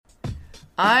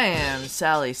I am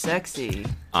Sally Sexy.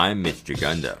 I'm Mitch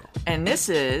Jagundo. And this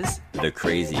is the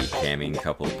Crazy Camming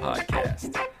Couple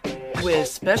Podcast. With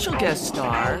special guest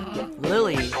star,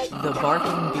 Lily the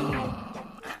Barking Bean.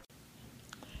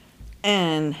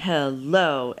 And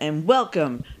hello, and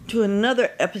welcome to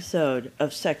another episode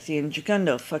of Sexy and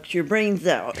Jagundo Fucks Your Brains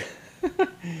Out.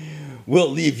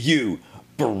 We'll leave you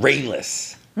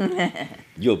brainless.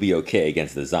 You'll be okay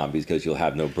against the zombies because you'll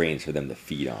have no brains for them to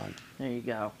feed on. There you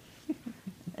go.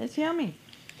 It's yummy.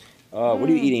 What are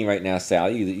you eating right now,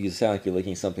 Sally? You sound like you're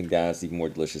licking something down that's even more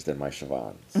delicious than my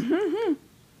Siobhan's.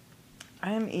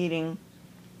 I am eating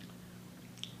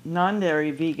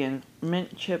non-dairy vegan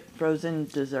mint chip frozen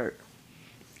dessert.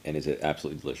 And is it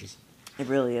absolutely delicious? It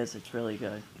really is. It's really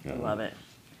good. I love it.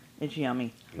 It's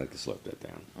yummy. I'd like to slurp that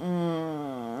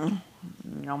down.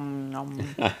 Yum,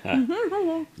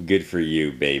 yum. Good for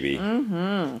you, baby.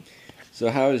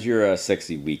 So how has your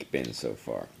sexy week been so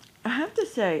far? I have to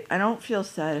say, I don't feel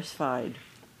satisfied.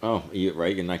 Oh,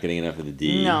 right? You're not getting enough of the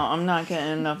D? No, I'm not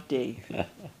getting enough D. I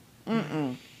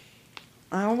don't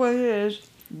know what it is,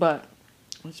 but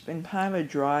it's been kind of a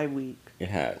dry week. It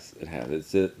has.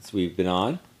 It's we've been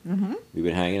on. We've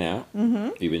been hanging out.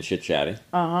 We've been chit-chatting.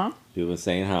 People have been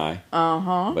saying hi.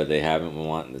 But they haven't been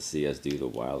wanting to see us do the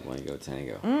Wild Wango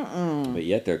Tango. But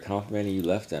yet they're complimenting you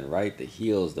left and right. The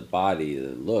heels, the body,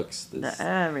 the looks.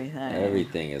 Everything.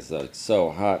 Everything is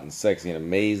so hot and sexy and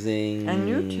amazing. And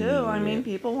you too. I mean,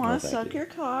 people want to suck your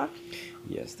cock.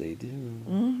 Yes, they do.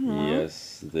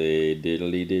 Yes, they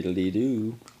diddly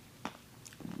do.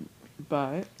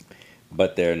 But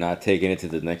they're not taking it to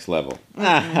the next level.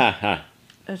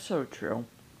 It's so true.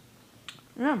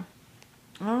 Yeah.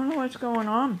 I don't know what's going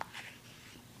on.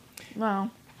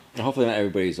 Well. Hopefully not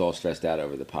everybody's all stressed out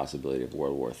over the possibility of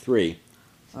World War III.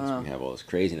 Since we have all this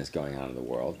craziness going on in the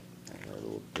world. And we're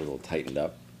a little tightened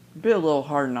up. It'd be a little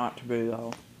hard not to be,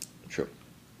 though. True.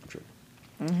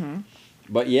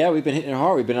 But yeah, we've been hitting it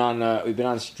hard. We've been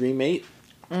on Stream 8.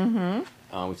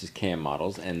 Which is cam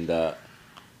models. And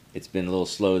it's been a little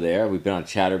slow there. We've been on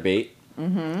Chatterbait.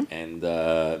 And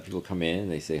people come in and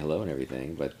they say hello and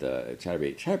everything, but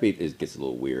Chatterbait gets a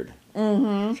little weird.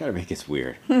 Chatterbait gets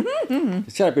weird.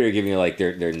 Chatterbait are giving you like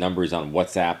their numbers on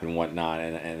WhatsApp and whatnot,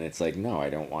 and it's like, no, I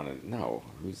don't want to know.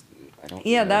 I don't.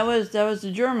 Yeah, know. that was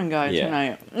the German guy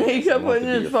tonight. He kept putting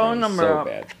his phone number so up.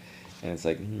 Bad. And it's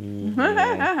like, and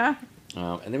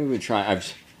then we would try.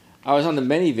 I was on the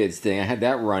ManyVids thing. I had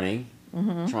that running.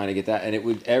 Trying to get that, and it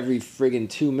would every friggin'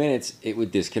 2 minutes it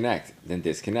would disconnect, then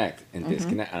disconnect, and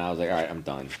disconnect, and I was like, all right, I'm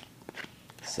done.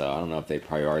 So I don't know if they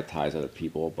prioritize other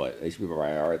people, but they should be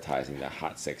prioritizing the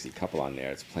hot, sexy couple on there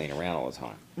that's playing around all the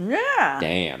time. Yeah.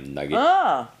 Damn nugget.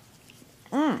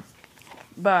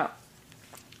 But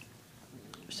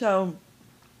so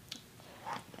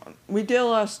we did a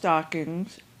lot of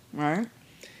stockings, right?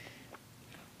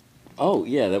 Oh,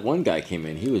 yeah, that one guy came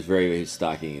in. He was very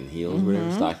stocking and heels, whatever,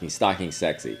 stocking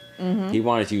sexy. He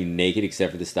wanted you naked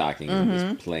except for the stocking, and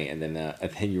just plain. And then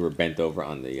you were bent over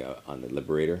on the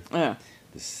Liberator, the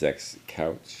sex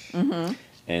couch,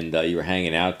 and you were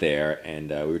hanging out there, and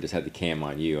we just had the cam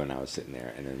on you, and I was sitting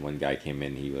there, and then one guy came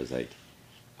in. He was like,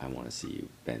 "I want to see you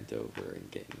bent over and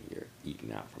getting your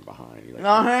eaten out from behind." You're like,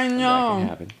 I know.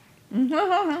 That can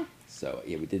happen. So,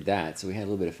 yeah, we did that. So we had a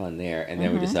little bit of fun there. And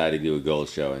then we decided to do a gold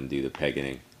show and do the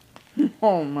pegging.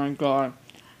 Oh, my God.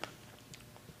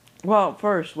 Well,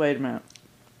 first, wait a minute.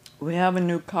 We have a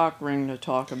new cock ring to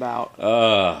talk about.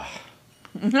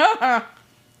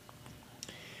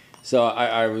 So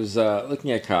I was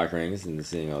looking at cock rings and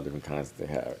seeing all different kinds that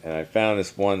they have. And I found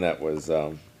this one that was,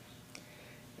 it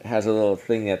has a little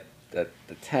thing that the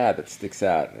tab that sticks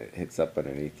out and it hits up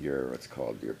underneath your, what's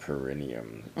called your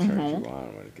perineum. It turns you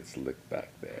on when it gets licked back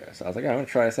there. So I was like, I'm going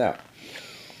to try this out.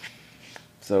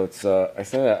 So it's, I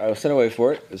sent away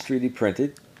for it. It was 3D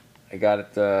printed. I got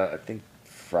it, I think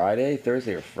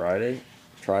Thursday or Friday.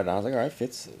 Tried it on. I was like, all right,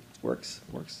 fits, works.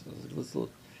 It's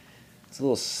a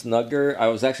little snugger. I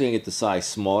was actually going to get the size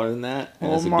smaller than that. And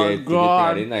oh my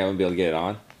God. I wouldn't be able to get it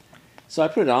on. So I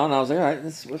put it on, and I was like, all right,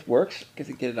 this works. Get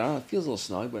it on. It feels a little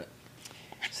snug, but...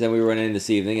 So then we went in this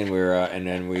evening, and we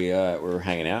were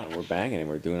hanging out, and we're banging, and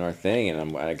we're doing our thing,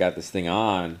 and I got this thing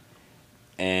on,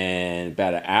 and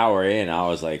about an hour in, I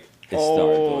was like, it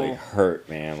started to like hurt,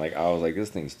 man. Like I was like, this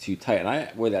thing's too tight, and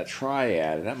I wear that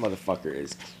triad, and that motherfucker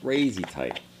is crazy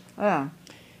tight. Yeah.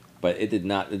 But it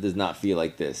does not feel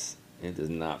like this. It does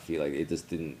not feel like it just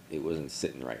didn't. It wasn't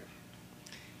sitting right,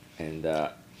 and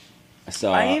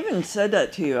so I even said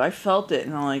that to you. I felt it,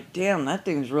 and I'm like, damn, that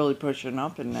thing's really pushing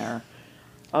up in there.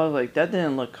 I was like, that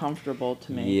didn't look comfortable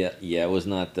to me. Yeah, it was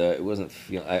not. It wasn't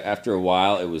feel. After a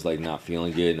while, it was like not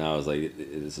feeling good, and I was like,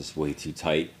 "This is way too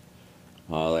tight."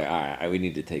 I was like, "All right, we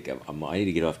need to take I need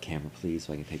to get off camera, please,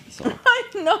 so I can take this off." I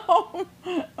know.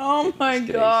 Oh my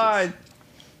Goodness God.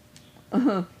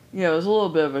 Yeah, it was a little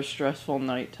bit of a stressful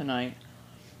night tonight.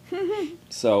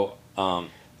 So, once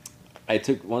I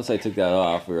took that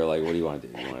off, we were like, "What do you want to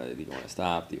do? Do you want to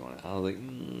stop? Do you want to?" I was like,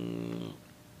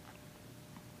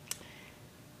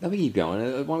 "Let me keep going.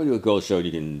 I want to do a gold show.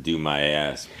 You can do my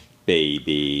ass,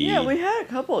 baby." Yeah, we had a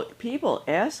couple people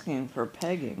asking for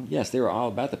pegging. Yes, they were all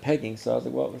about the pegging, so I was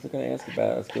like, "Well, what's I going to ask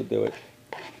about? Let's go do it."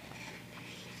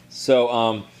 So,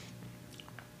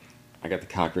 I got the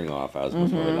cock ring off. I was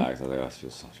much more relaxed. I was like, "Oh, this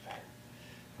feels so much better."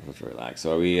 I was relaxed.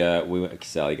 So we went.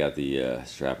 Sally got the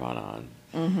strap on.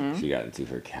 She got into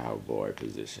her cowboy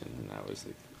position, and I was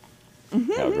the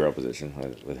cowgirl position,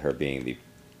 with her being the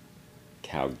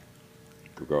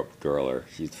cowgirler.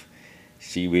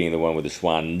 She being the one with the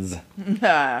swans.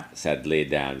 Sat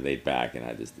laid down, laid back, and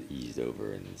I just eased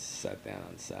over and sat down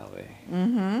on Sally.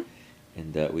 And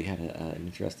we had an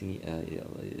interesting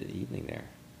evening there.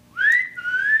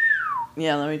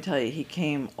 Yeah, let me tell you, he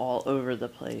came all over the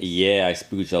place. Yeah, I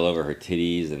spooched all over her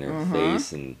titties and her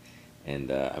face, and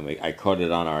I mean, I caught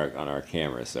it on our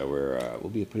camera, so we'll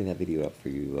be putting that video up for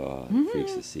you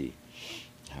freaks to see,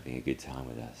 having a good time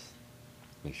with us.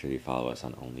 Make sure you follow us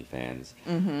on OnlyFans,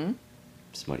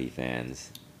 Smutty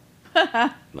Fans,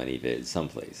 Money Vid,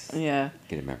 someplace. Yeah.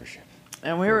 Get a membership.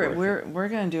 And we're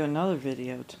gonna do another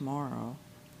video tomorrow.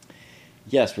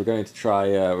 Yes, we're going to try.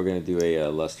 We're going to do a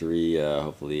lustery,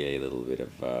 hopefully a little bit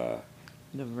of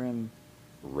The rim.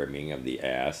 rimming of the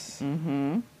ass.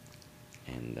 And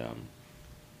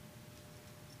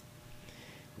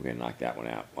we're gonna knock that one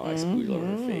out while I spooge over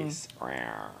her face.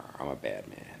 I'm a bad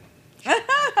man.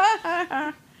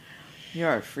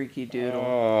 You're a freaky doodle.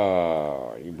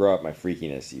 Oh, you brought up my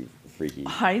freakiness, you freaky.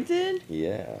 I did?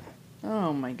 Yeah.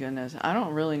 Oh my goodness. I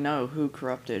don't really know who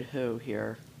corrupted who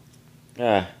here.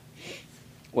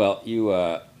 Well,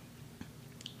 we've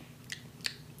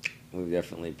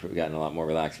definitely gotten a lot more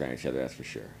relaxed around each other, that's for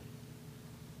sure.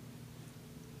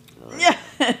 Yeah,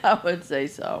 I would say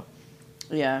so.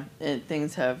 Yeah,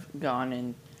 things have gone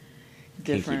in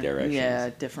different directions. Yeah,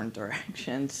 different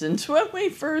directions since when we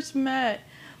first met.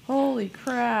 Holy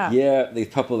crap! Yeah, the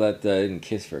couple that didn't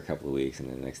kiss for a couple of weeks, and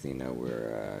then the next thing you know,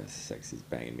 we're sexy's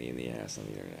banging me in the ass on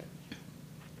the internet.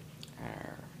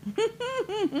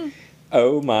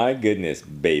 Oh my goodness,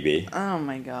 baby! Oh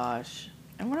my gosh!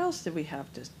 And what else did we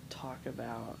have to talk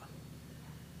about?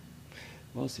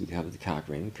 What else did we cover? The cock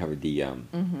ring. We covered the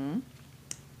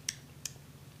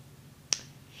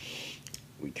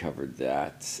We covered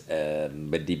that.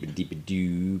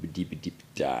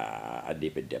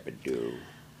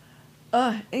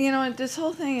 You know, this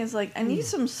whole thing is like, I need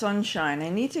some sunshine. I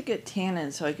need to get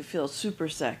tannin so I can feel super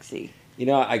sexy. You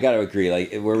know, I gotta agree.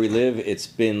 Like, where we live, it's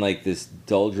been like this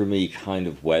doldrumy kind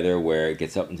of weather where it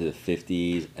gets up into the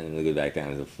 50s and then it'll go back down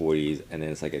to the 40s, and then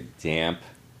it's like a damp.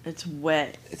 It's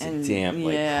wet. It's a damp,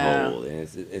 like, cold, and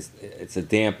it's a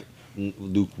damp,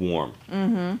 lukewarm.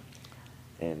 And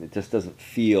it just doesn't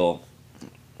feel.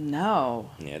 No.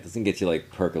 Yeah, it doesn't get you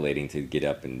like percolating to get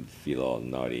up and feel all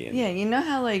naughty. And yeah, you know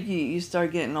how like you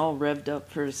start getting all revved up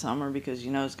for the summer because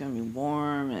you know it's gonna be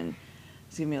warm and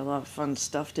it's gonna be a lot of fun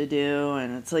stuff to do,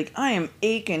 and it's like I am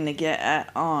aching to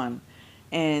get on,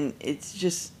 and it's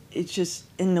just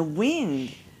in the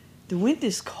wind. The wind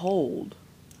is cold.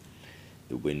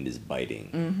 The wind is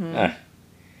biting.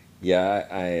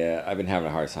 Yeah, I've been having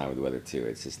a hard time with the weather too.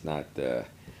 It's just not.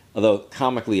 Although,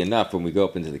 comically enough, when we go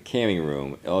up into the camming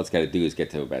room, all it's got to do is get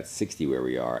to about 60 where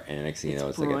we are, and the next thing you know,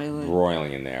 it's broiling. Like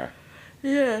broiling in there.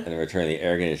 Yeah. And then we're turning the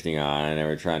air conditioning on, and then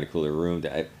we're trying to cool the room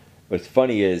down. What's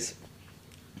funny is,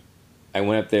 I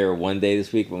went up there one day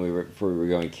this week before we were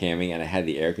going camming, and I had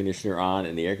the air conditioner on,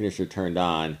 and the air conditioner turned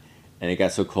on, and it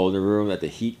got so cold in the room that the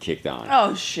heat kicked on.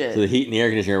 Oh, shit. So the heat and the air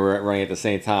conditioner were running at the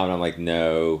same time, and I'm like,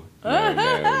 no. Yeah,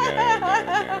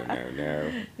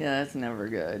 that's never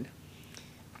good.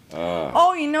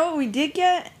 Oh, you know what we did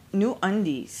get? New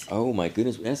undies. Oh my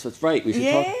goodness, that's right. We should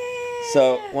talk.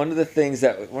 So one of the things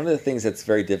that's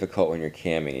very difficult when you're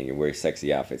camming and you wear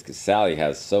sexy outfits, because Sally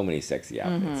has so many sexy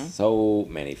outfits, so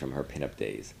many from her pinup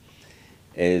days,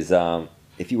 is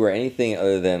if you wear anything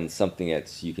other than something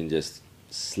that you can just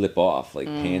slip off, like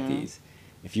panties.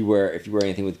 If you wear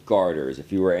anything with garters,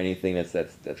 if you wear anything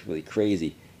that's really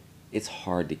crazy, it's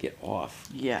hard to get off.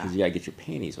 Yeah. Because you gotta get your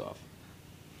panties off.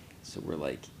 So we're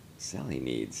like, Sally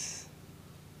needs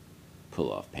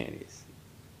pull-off panties.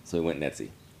 So we went Netsy.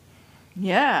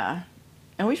 Yeah.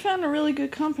 And we found a really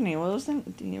good company. What was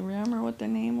it? Do you remember what the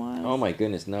name was? Oh my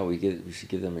goodness, no, we should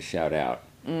give them a shout out.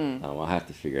 I'll have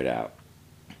to figure it out.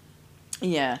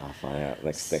 Yeah. I'll find out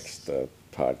next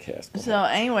podcast. So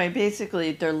anyway,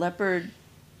 basically, they're leopard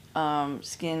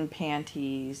skin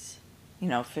panties,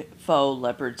 faux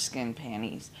leopard skin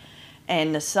panties,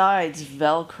 and the sides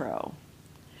Velcro.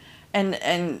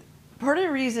 And part of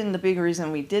the big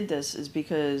reason we did this is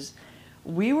because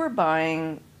we were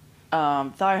buying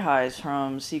thigh highs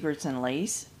from Secrets and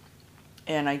Lace,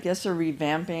 and I guess they're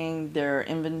revamping their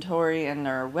inventory and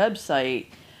their website,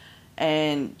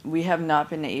 and we have not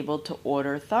been able to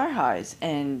order thigh highs.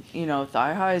 And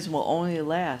thigh highs will only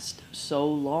last so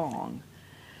long,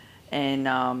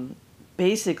 and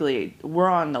basically we're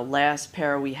on the last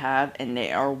pair we have, and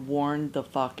they are worn the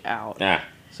fuck out.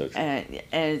 So true. And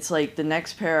it's like the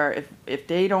next pair, if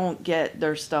they don't get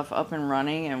their stuff up and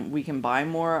running and we can buy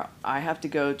more, I have to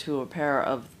go to a pair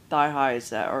of thigh highs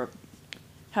that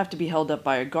have to be held up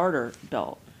by a garter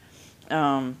belt.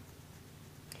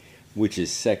 Which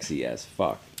is sexy as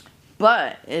fuck.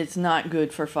 But it's not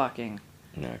good for fucking.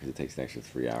 No, because it takes an extra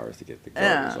 3 hours to get the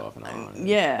garters off and on.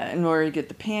 Yeah, in order to get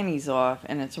the panties off,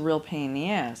 and it's a real pain in the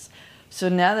ass. So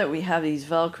now that we have these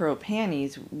Velcro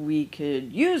panties, we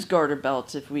could use garter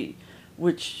belts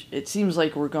which it seems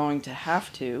like we're going to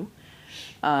have to.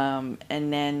 And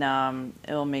then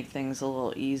it'll make things a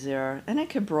little easier. And it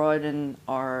could broaden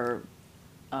our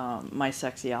my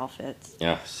sexy outfits.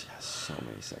 Yeah, so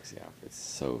many sexy outfits.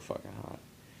 So fucking hot.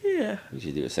 Yeah. We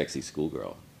should do a sexy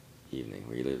schoolgirl evening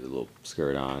where you leave a little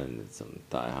skirt on and some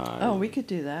thigh high. Oh, we could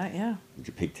do that, yeah. With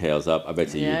your pigtails up. I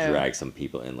bet you Yeah. you drag some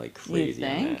people in like crazy. You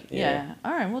think? On that. Yeah.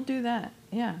 All right, we'll do that.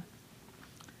 Yeah.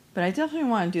 But I definitely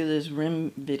want to do this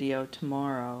rim video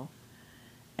tomorrow.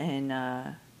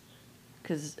 And,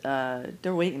 because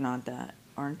they're waiting on that,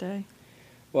 aren't they?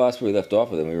 Well, that's where we left off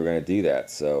with them. We were going to do that,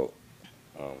 so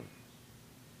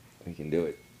we can do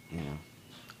it,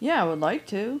 Yeah, I would like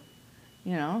to,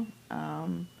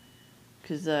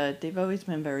 because they've always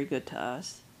been very good to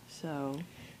us. So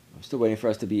I'm still waiting for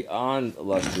us to be on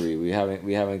Lustery. We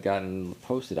haven't gotten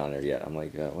posted on there yet. I'm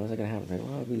like, when is that going to happen? Like,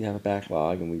 well, we have a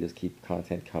backlog, and we just keep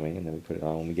content coming, and then we put it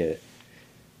on when we get it.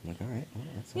 I'm like, all right, well,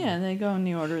 that's all. Yeah, and they go in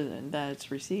the order that it's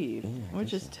received, Yeah,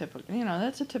 which is typical.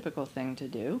 That's a typical thing to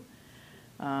do.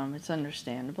 It's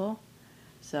understandable.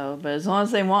 So, but as long as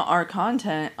they want our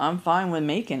content, I'm fine with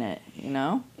making it,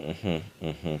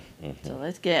 So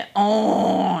let's get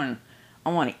on.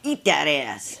 I want to eat that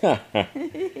ass.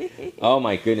 Oh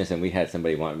my goodness! And we had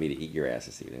somebody want me to eat your ass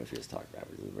this evening, which we just talked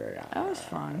about. Which was very. That was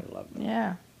fun. I love that.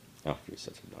 Yeah. Oh, you're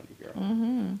such a naughty girl.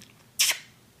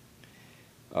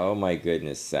 Oh my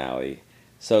goodness, Sally.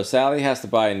 So Sally has to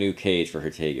buy a new cage for her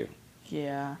tegu.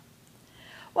 Yeah.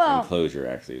 Well, enclosure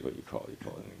actually is what you call it.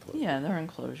 An enclosure. Yeah, they're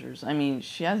enclosures. I mean,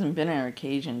 she hasn't been in her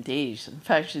cage in days. In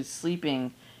fact, she's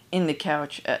sleeping in the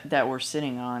couch that we're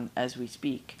sitting on as we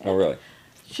speak. Oh, really?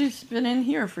 She's been in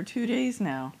here for 2 days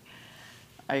now.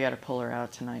 I got to pull her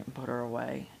out tonight and put her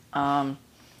away. Yeah,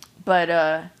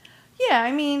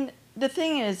 I mean, the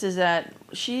thing is that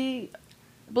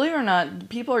believe it or not,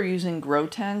 people are using grow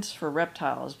tents for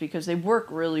reptiles because they work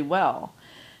really well.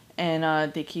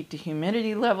 And they keep the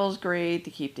humidity levels great,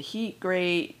 they keep the heat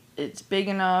great, it's big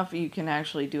enough, you can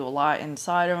actually do a lot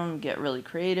inside of them, get really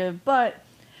creative, but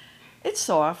it's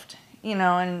soft,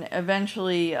 and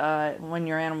eventually when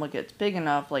your animal gets big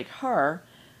enough, like her,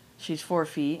 she's 4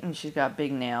 feet and she's got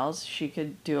big nails, she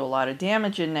could do a lot of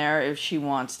damage in there if she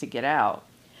wants to get out.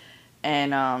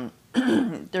 And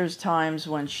there's times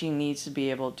when she needs to be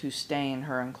able to stay in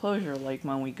her enclosure, like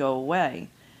when we go away.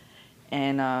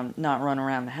 And not run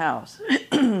around the house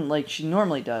like she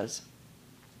normally does.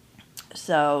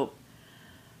 So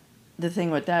the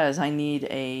thing with that is I need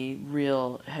a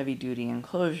real heavy-duty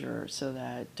enclosure so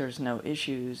that there's no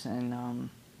issues, and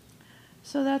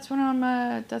so that's what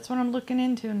I'm looking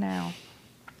into now.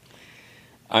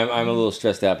 I'm a little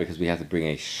stressed out because we have to bring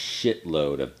a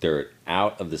shitload of dirt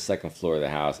out of the second floor of the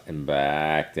house and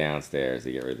back downstairs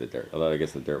to get rid of the dirt. Although I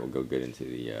guess the dirt will go good into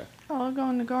the. I'll go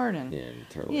in the garden. Yeah,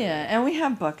 the turtle. Yeah, and we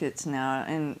have buckets now,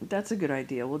 and that's a good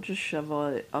idea. We'll just shovel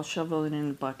it. I'll shovel it in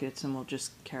the buckets, and we'll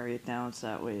just carry it down, so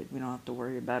that way we don't have to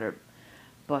worry about it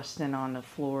busting on the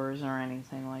floors or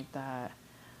anything like that.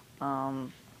 Yeah,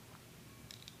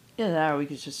 that or we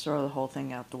could just throw the whole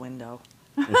thing out the window.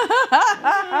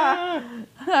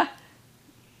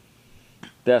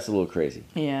 That's a little crazy.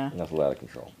 Yeah. That's a lot of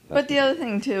control. But the other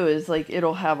thing too is like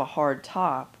it'll have a hard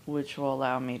top, which will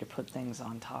allow me to put things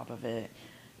on top of it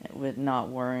with not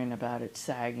worrying about it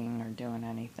sagging or doing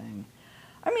anything.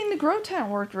 I mean, the grow tent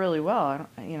worked really well.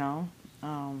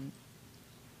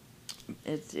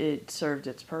 it served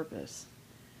its purpose.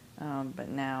 But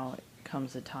now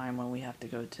comes a time when we have to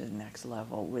go to the next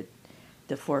level with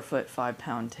the 4 foot 5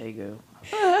 pound tegu.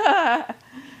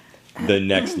 The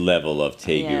next level of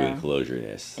tegu Yeah.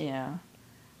 enclosureness. Yeah.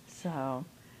 So,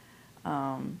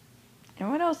 and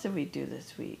what else did we do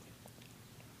this week?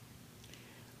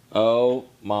 Oh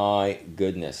my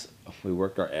goodness. We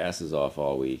worked our asses off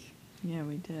all week. Yeah,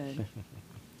 we did.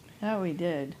 That we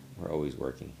did. We're always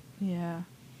working. Yeah.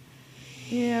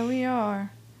 Yeah, we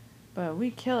are. But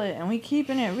we kill it, and we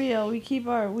keeping it real.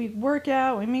 We work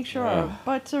out. We make sure our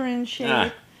butts are in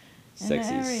shape. And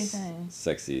everything.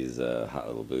 Sexy's hot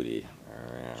little booty.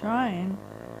 Trying.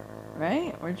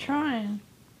 Right? We're trying.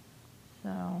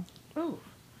 So, ooh,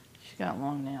 she's got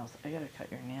long nails. I gotta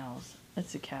cut your nails.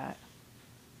 That's a cat.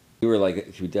 We were like,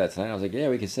 should we do that tonight? I was like, yeah,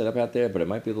 we can set up out there, but it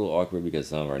might be a little awkward because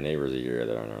some of our neighbors are here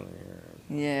that aren't here.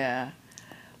 Yeah.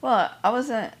 Well, I was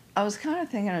kind of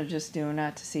thinking of just doing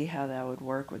that to see how that would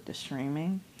work with the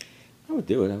streaming. I would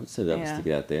do it. I would set it up and Yeah. stick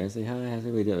it out there and say, hi, how's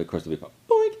everybody doing? Of course, they'll be like,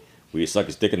 boink. Will you suck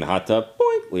his dick in the hot tub?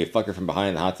 Boink. Will you fuck her from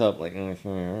behind the hot tub? Like, all right,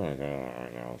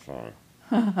 no, fine.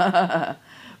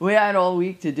 We had all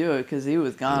week to do it because he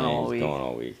was gone all He's week. gone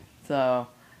all week. So,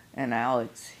 and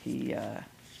Alex, I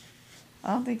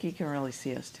don't think he can really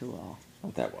see us too well.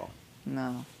 Not that well.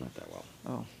 No. Not that well.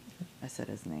 Oh, I said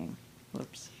his name.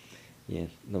 Whoops. Yeah,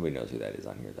 nobody knows who that is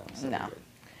on here, though. So No. we're good.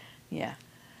 Yeah.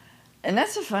 And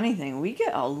that's the funny thing. We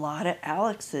get a lot of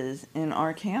Alexes in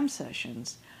our cam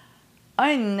sessions.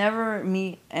 I never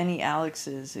meet any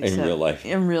Alexes except real life.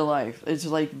 In real life, it's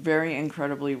like very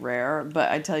incredibly rare. But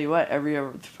I tell you what, every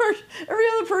other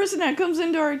person that comes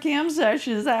into our cam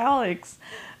session is Alex,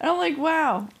 and I'm like,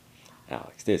 wow,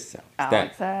 Alex this,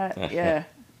 Alex that. that, yeah.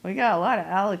 We got a lot of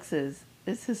Alexes.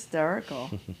 It's hysterical.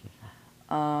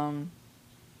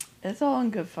 It's all in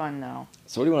good fun though.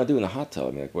 So what do you want to do in the hot tub?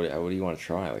 I mean, like, what do you want to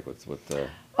try? Like, what's the...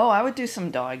 Oh, I would do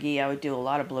some doggy. I would do a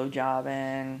lot of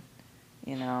blowjobbing,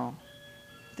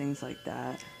 things like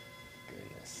that.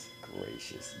 Goodness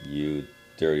gracious. You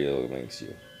dirty little minx,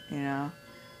 you. A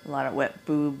lot of wet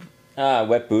boob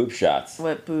Wet boob shots.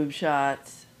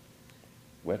 shots.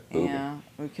 Wet boob. Yeah,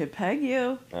 we could peg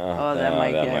you. Oh, that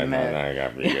might get not, messy. that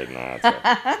gotta be good. No,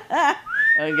 that's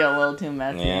It would get a little too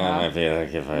messy. yeah, it huh? might be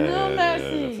like if Little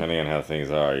messy. depending on how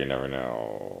things are, you never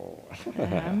know.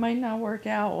 It might not work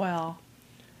out well.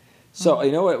 So,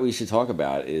 you know what we should talk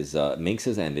about is Minx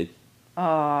has ended.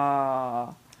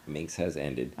 Oh, Minx has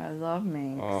ended. I love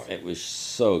Minx. Oh, it was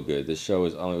so good. The show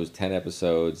was 10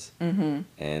 episodes, Mm-hmm.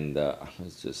 and I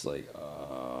was just like,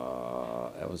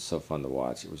 that was so fun to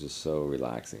watch. It was just so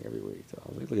relaxing every week. So I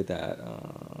was like, look at that.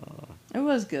 It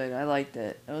was good. I liked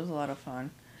it. It was a lot of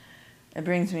fun. It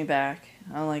brings me back.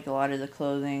 I like a lot of the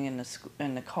clothing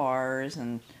and the cars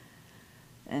and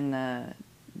the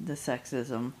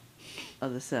sexism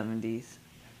of the 70s.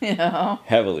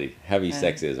 Heavy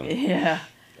sexism. Yeah.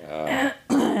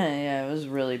 Yeah, it was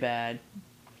really bad.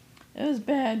 It was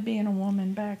bad being a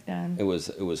woman back then. It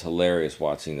was hilarious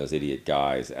watching those idiot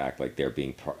guys act like they're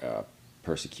being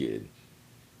persecuted.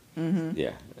 Mm-hmm.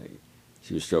 Yeah, like,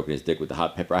 she was stroking his dick with the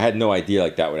hot pepper. I had no idea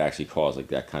like that would actually cause like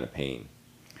that kind of pain.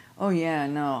 Oh yeah,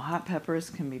 no, hot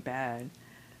peppers can be bad.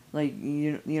 Like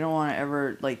you don't want to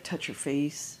ever like touch your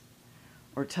face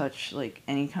or touch like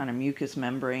any kind of mucous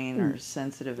membrane or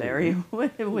sensitive area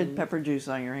with pepper juice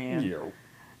on your hand. Yo.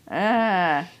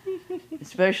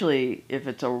 Especially if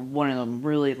it's one of them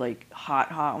really like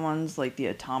hot ones, like the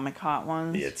atomic hot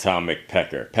ones. The atomic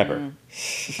pepper.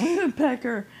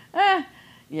 Pecker.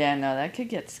 Yeah, no, that could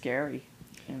get scary.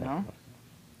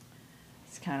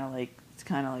 It's kind of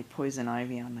like poison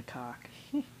ivy on the cock.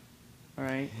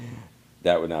 Right?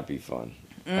 That would not be fun.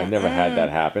 I've never had that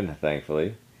happen,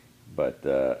 thankfully, but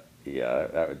yeah,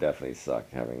 that would definitely suck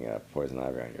having poison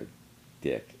ivy on your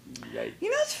dick. Yikes. You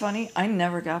know what's funny? I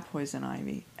never got poison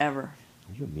ivy ever.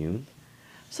 Are you immune?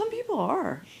 Some people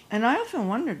are, and I often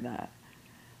wondered that.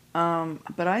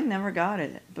 But I never got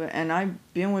it. And I've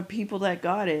been with people that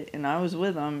got it, and I was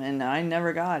with them, and I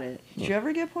never got it. Did you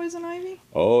ever get poison ivy?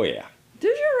 Oh yeah.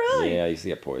 Did you really? Yeah, I used to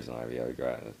get poison ivy. I would go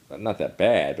out, not that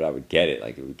bad, but I would get it.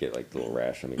 Like it would get like a little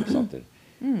rash from me or something.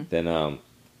 Then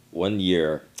one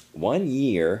year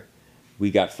we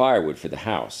got firewood for the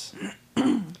house,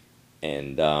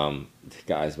 and the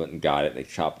guys went and got it. They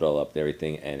chopped it all up and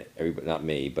everything, and everybody, not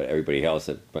me, but everybody else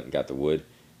that went and got the wood.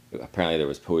 Apparently there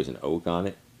was poison oak on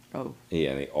it. Oh.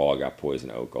 Yeah, and they all got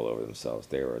poison oak all over themselves.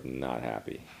 They were not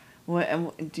happy.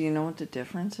 Do you know what the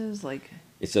difference is? Like,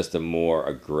 it's just a more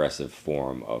aggressive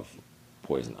form of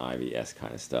poison ivy-esque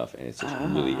kind of stuff, and it's just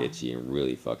really itchy and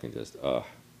really fucking just, ugh.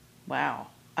 wow.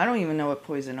 I don't even know what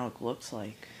poison oak looks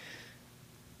like.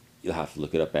 You'll have to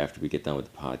look it up after we get done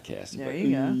with the podcast. There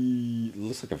you go. It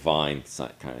looks like a vine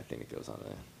kind of thing that goes on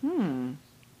there.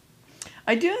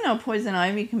 I do know poison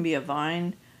ivy can be a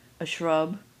vine, a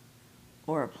shrub,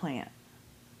 or a plant.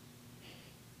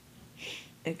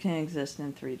 It can exist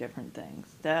in 3 different things.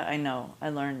 That I know. I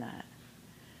learned that.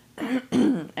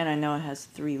 And I know it has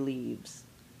 3 leaves.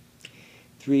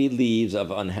 3 leaves of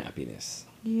unhappiness.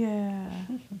 Yeah.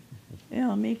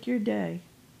 It'll make your day.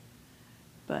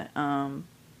 But other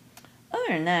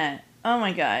than that, oh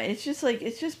my god, it's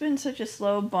just been such a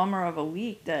slow bummer of a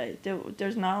week that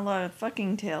there's not a lot of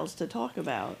fucking tales to talk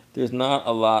about. There's not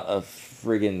a lot of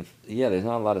there's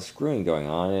not a lot of screwing going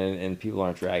on, and people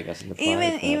aren't dragging us into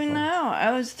private. Even now,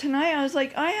 I was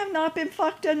like, I have not been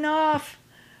fucked enough.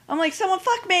 I'm like, someone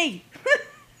fuck me.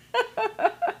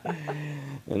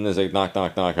 And there's like, knock,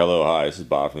 knock, knock, hello, hi, this is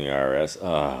Bob from the IRS.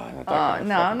 I'm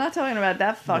not talking about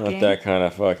that fucking. Not that kind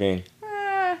of fucking.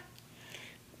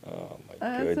 Oh my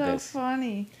goodness. That's so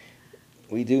funny.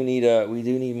 We do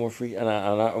need more free,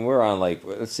 and we're on, like,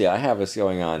 let's see, I have this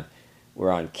going on.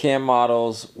 We're on Cam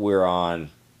Models, we're on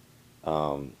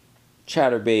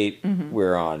Chatterbait,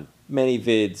 we're on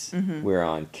ManyVids, we're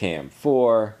on Cam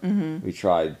 4, we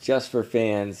tried Just for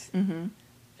Fans,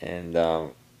 and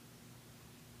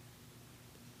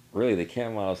really the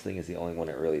Cam Models thing is the only one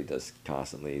that really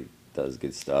constantly does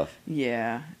good stuff.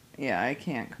 Yeah, I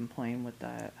can't complain with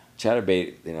that.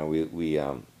 Chatterbait,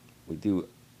 we do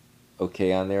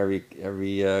okay on there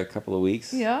every couple of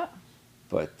weeks. Yeah.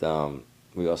 But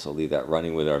we also leave that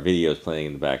running with our videos playing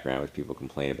in the background, which people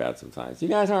complain about sometimes. You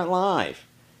guys aren't live.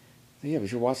 Yeah,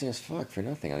 but you're watching us fuck for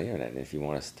nothing on the internet. And if you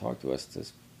want us to talk to us,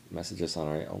 just message us on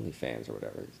our OnlyFans or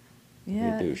whatever.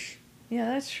 Yeah. Be a douche. Yeah,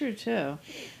 that's true too.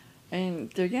 And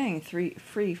they're getting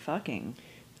free fucking.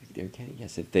 They're getting,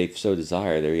 yes, if they so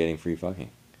desire, they're getting free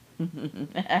fucking.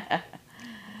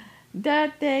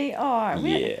 That they are.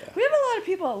 We have a lot of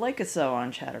people that like us though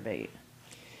on Chatterbait.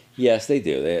 Yes, they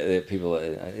do. They people.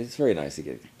 It's very nice to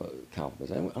get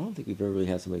compliments. I don't think we've ever really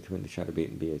had somebody come into Chatterbait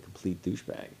and be a complete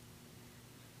douchebag.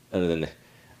 Other than,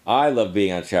 I love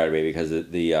being on Chatterbait because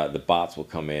the bots will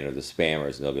come in, or the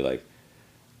spammers, and they'll be like,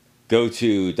 go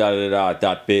to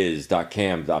 .biz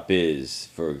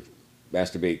for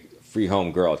masturbate free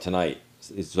home girl tonight.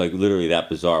 It's like literally that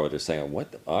bizarre what they're saying.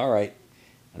 What? All right.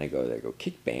 And I go there,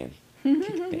 kick ban,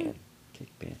 kick ban,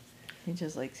 kick ban. He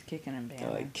just likes kicking and banning.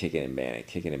 I like kicking and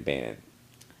banning.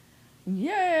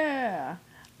 Yeah.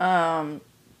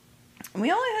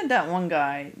 We only had that one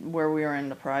guy where we were in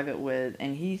the private with,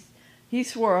 and he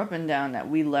swore up and down that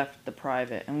we left the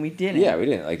private, and we didn't. Yeah, we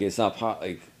didn't. Like, it's not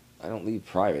like, I don't leave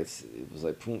privates. It was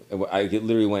like, I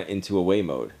literally went into away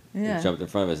mode. Yeah. He jumped in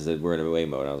front of us and said, we're in away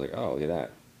mode. I was like, oh, look at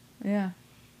that. Yeah.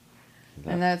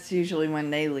 And that's usually when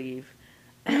they leave.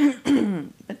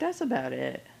 But that's about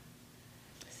it.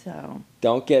 So.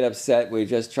 Don't get upset. We're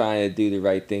just trying to do the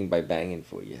right thing by banging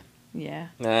for you. Yeah.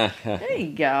 There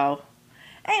you go.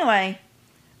 Anyway,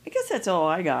 I guess that's all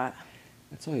I got.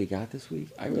 That's all you got this week?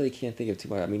 I really can't think of too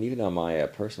much. I mean, even on my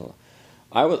personal,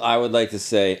 I would like to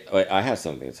say, wait, I have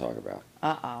something to talk about.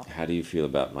 Uh-oh. How do you feel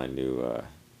about my new?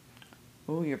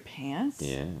 Oh, your pants?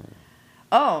 Yeah.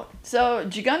 Oh, so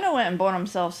Jagundo went and bought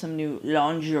himself some new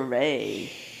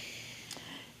lingerie.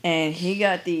 And he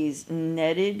got these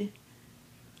netted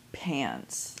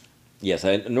pants. Yes,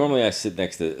 normally I sit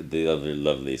next to the other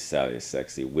lovely Sally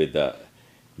Sexy with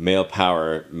male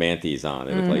power Manties on.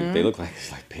 They look like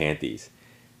it's like panties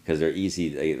because they're easy.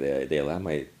 They allow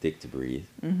my dick to breathe,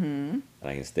 and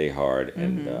I can stay hard,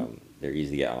 and they're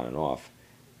easy to get on and off.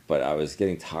 But I was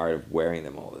getting tired of wearing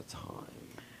them all the time.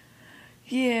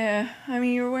 Yeah, I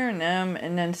mean, you're wearing them,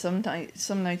 and then some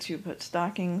nights you put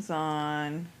stockings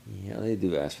on. Yeah, they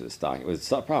do ask for the stocking.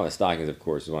 The problem with stockings, of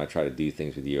course, is when I try to do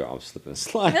things with you, I'm slipping and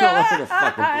sliding all over the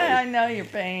fucking place. I know your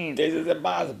pain. This is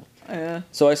impossible. Yeah.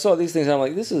 So I saw these things, and I'm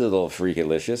like, this is a little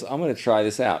freakalicious. I'm going to try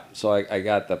this out. So I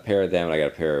got a pair of them, and I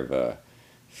got a pair of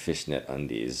fishnet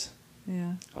undies.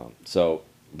 Yeah.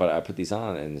 But I put these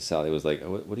on, and Sally was like,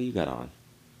 what do you got on?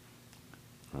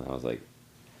 And I was like,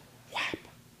 whap.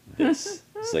 This.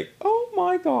 It's like, oh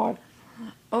my God.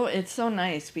 Oh, it's so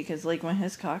nice because like when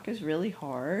his cock is really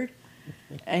hard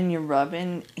and you're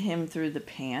rubbing him through the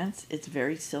pants, it's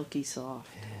very silky soft.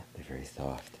 Yeah, they're very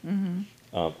soft.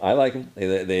 I like them.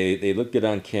 They look good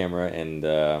on camera, and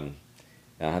I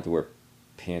don't have to wear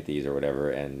panties or whatever,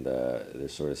 and they're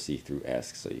sort of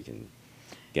see-through-esque, so you can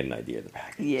get an idea of the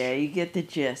package. Yeah, you get the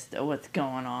gist of what's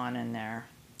going on in there.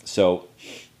 So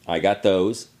I got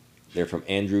those. They're from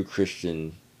Andrew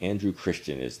Christian. Andrew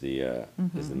Christian is the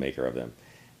maker of them,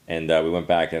 And we went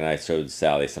back and I showed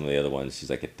Sally some of the other ones. She's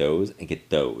like, get those and get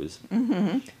those.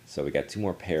 Mm-hmm. So we got 2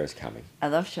 more pairs coming. I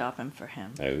love shopping for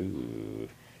him. Oh.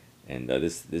 And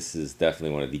this is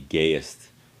definitely one of the gayest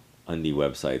undie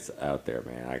websites out there,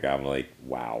 man. I'm like,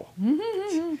 wow.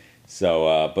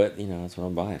 So, but, that's what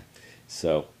I'm buying.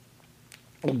 So,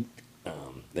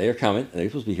 they're coming. They're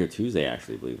supposed to be here Tuesday,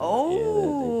 actually, believe it or not. Yeah,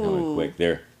 they're coming quick.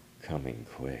 They're coming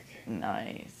quick.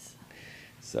 Nice.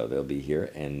 So they'll be here,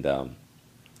 and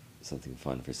something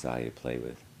fun for Sally to play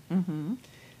with. Mm-hmm.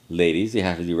 Ladies, you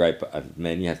have to do right by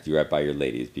men. You have to do right by your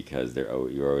ladies because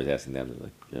you're always asking them to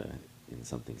like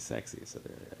something sexy. So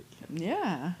they're like,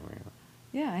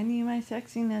 yeah, I need my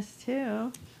sexiness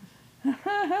too.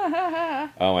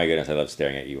 Oh my goodness, I love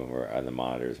staring at you when we're on the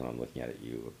monitors when I'm looking at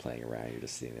you playing around. You're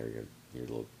just sitting there, your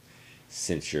little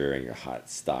cincher and your hot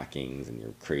stockings and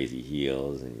your crazy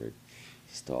heels and your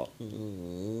just all.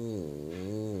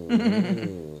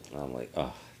 I'm like,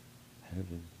 oh,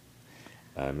 heaven.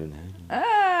 I'm in heaven.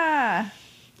 Ah.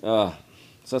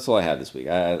 So that's all I had this week.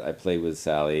 I played with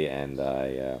Sally and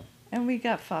and we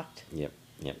got fucked. Yep.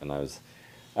 And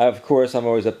of course, I'm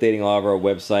always updating all of our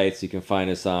websites. You can find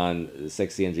us on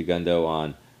Sexy and Jagundo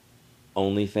on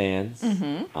OnlyFans,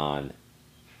 on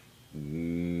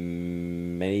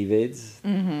ManyVids,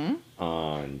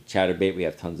 on Chatterbait. We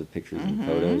have tons of pictures and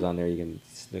photos on there you can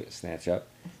snatch up.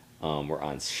 We're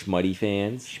on Smutty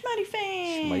Fans. Smutty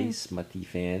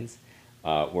Fans.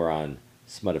 We're on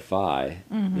Smutify,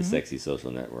 the sexy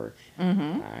social network.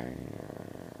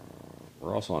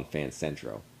 We're also on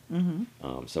Fancentro.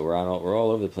 So we're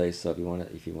all over the place. So if you want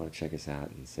to check us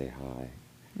out and say hi,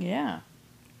 yeah,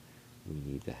 we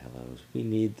need the hellos. We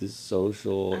need the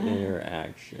social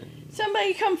interaction.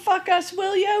 Somebody come fuck us,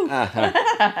 will you?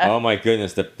 Oh my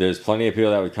goodness, there's plenty of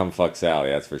people that would come fuck Sally.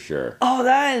 That's for sure. Oh,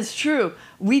 that is true.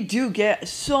 We do get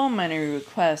so many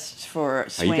requests for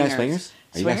swingers. Are you guys swingers?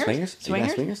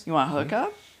 Swingers? You want to hook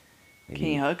up? Can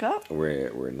you hook up?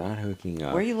 We're not hooking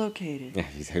up. Where are you located?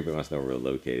 Everybody wants to know where we're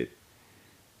located.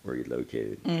 Where you're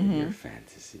located in your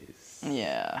fantasies.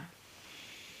 Yeah.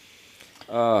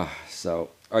 So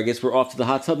I guess we're off to the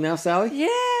hot tub now, Sally?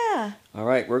 Yeah. All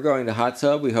right, we're going to hot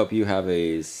tub. We hope you have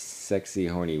a sexy,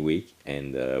 horny week,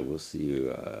 and we'll see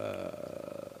you.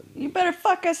 You better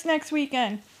fuck us next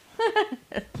weekend.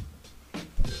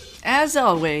 As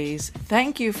always,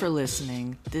 thank you for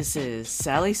listening. This is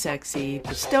Sally Sexy,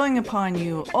 bestowing upon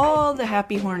you all the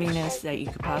happy horniness that you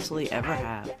could possibly ever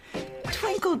have.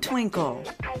 Twinkle, twinkle.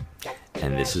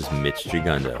 And this is Mitch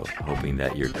Jagundo, hoping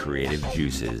that your creative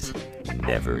juices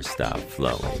never stop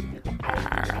flowing.